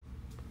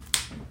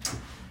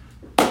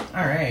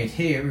All right,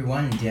 hey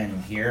everyone, Daniel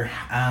here.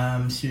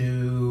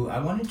 So I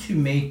wanted to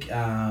make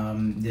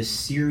this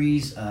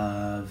series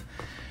of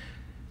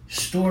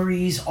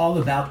stories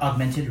all about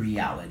augmented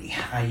reality.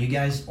 You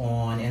guys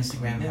on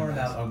Instagram more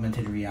about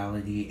augmented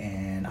reality,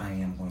 and I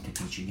am going to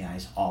teach you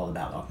guys all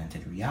about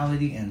augmented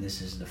reality, and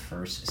this is the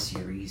first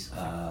series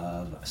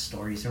of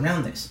stories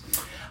around this.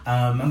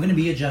 I'm going to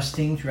be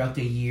adjusting throughout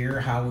the year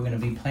how we're going to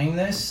be playing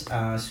this,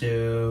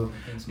 so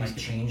things might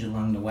change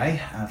along the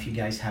way. If you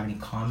guys have any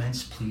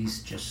comments,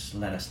 please just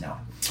let us know.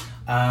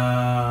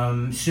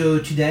 So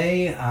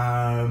today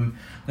I'm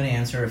going to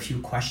answer a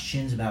few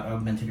questions about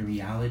augmented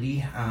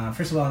reality.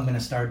 First of all, I'm going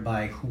to start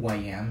by who I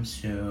am,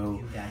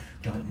 so if you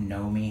don't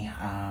know me.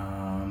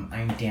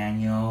 I'm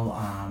Daniel,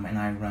 and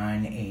I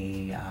run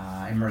a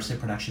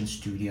immersive production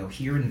studio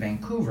here in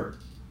Vancouver.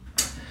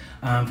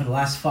 For the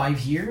last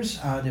 5 years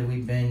that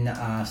we've been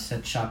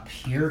set up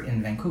here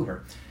in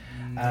Vancouver.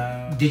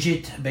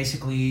 Digit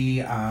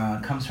basically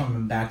comes from a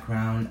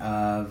background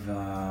of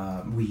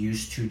we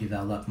used to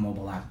develop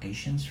mobile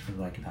applications for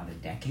like about a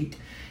decade,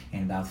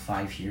 and about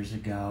 5 years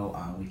ago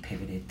we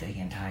pivoted the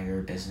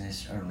entire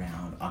business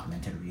around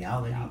augmented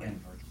reality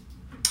and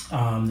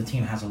virtual. The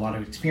team has a lot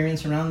of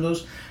experience around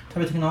those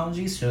type of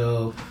technologies,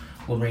 so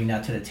we'll bring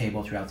that to the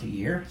table throughout the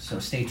year. So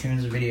stay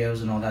tuned to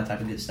videos and all that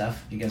type of good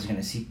stuff. You guys are going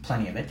to see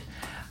plenty of it.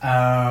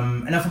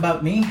 Enough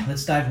about me.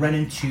 Let's dive right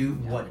into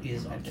what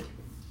is augmented.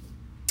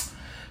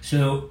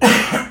 So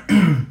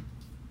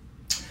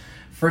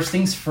first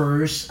things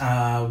first,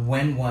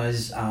 when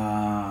was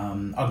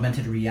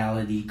augmented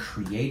reality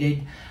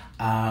created?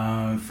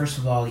 First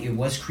of all, it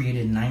was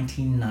created in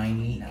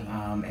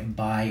 1990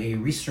 by a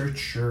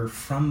researcher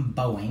from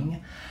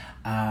Boeing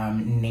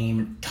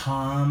named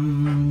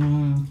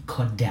Tom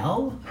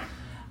Caudell.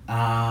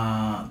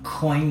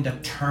 Coined the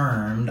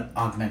term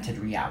augmented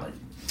reality.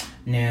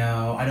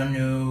 Now, I don't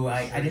know,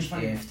 I didn't know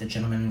if the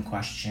gentleman in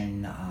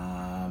question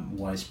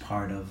was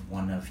part of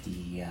one of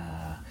the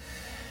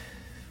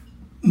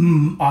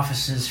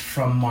offices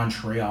from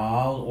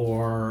Montreal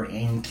or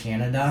in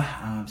Canada,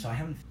 so I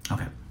haven't...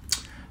 Okay.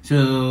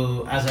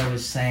 So, as I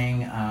was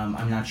saying,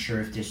 I'm not sure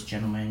if this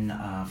gentleman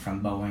from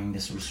Boeing,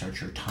 this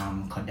researcher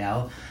Tom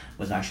Caudell,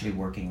 was actually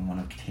working in one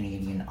of the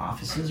Canadian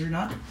offices or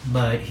not,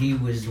 but he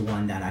was the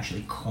one that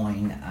actually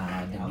coined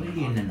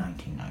reality in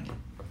 1990.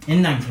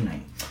 In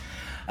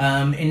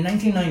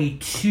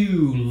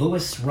 1992,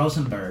 Louis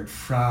Rosenberg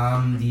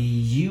from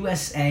the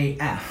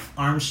USAF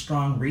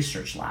Armstrong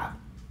Research Lab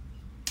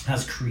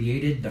has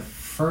created the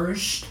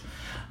first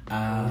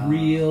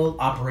real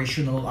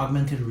operational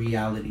augmented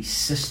reality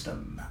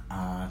system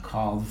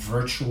called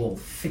Virtual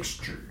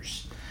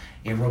Fixtures,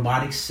 a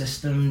robotic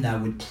system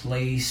that would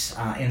place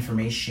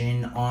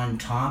information on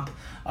top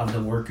of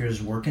the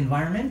worker's work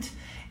environment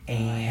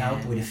and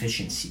help with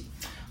efficiency.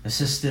 The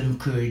system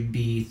could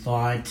be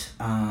thought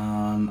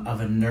of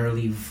an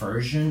early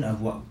version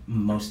of what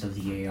most of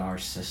the AR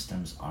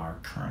systems are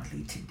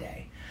currently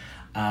today.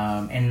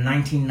 And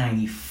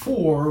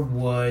 1994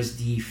 was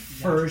the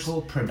first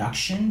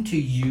production to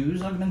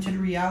use augmented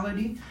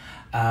reality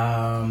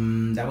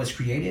that was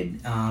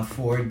created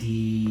for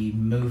the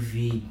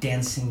movie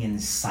Dancing in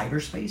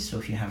Cyberspace. So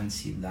if you haven't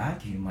seen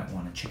that, you might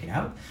want to check it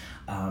out.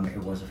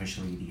 It was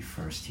officially the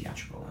first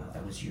theatrical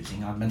that was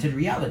using augmented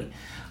reality.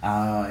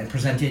 It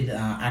presented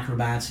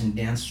acrobats and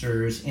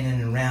dancers in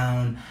and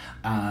around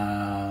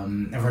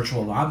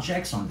virtual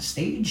objects on the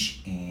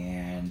stage,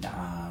 and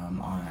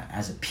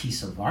as a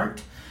piece of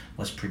art,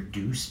 was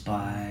produced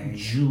by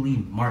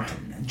Julie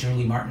Martin.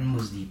 Julie Martin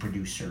was the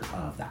producer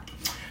of that.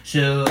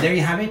 So there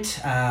you have it.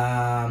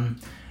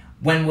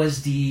 When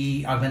was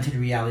the augmented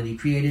reality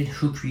created?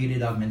 Who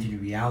created augmented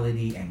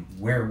reality? And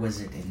where was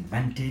it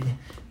invented?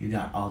 You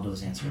got all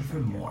those answers for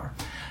more.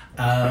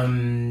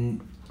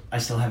 I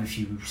still have a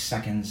few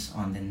seconds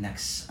on the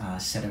next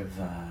set of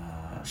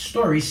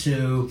stories.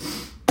 So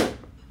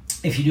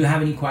if you do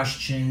have any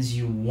questions,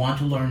 you want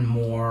to learn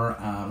more,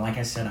 like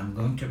I said, I'm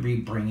going to be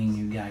bringing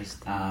you guys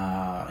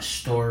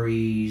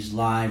stories,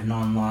 live,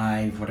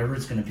 non-live, whatever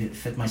it's going to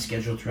fit my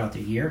schedule throughout the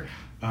year.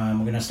 We're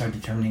going to start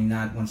determining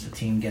that once the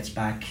team gets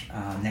back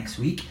next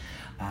week,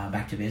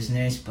 back to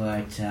business,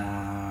 but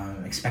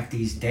expect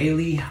these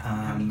daily.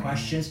 Any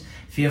questions,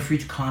 feel free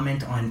to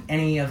comment on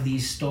any of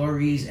these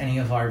stories, any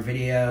of our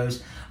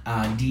videos,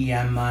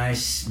 DM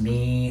us,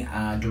 me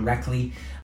directly.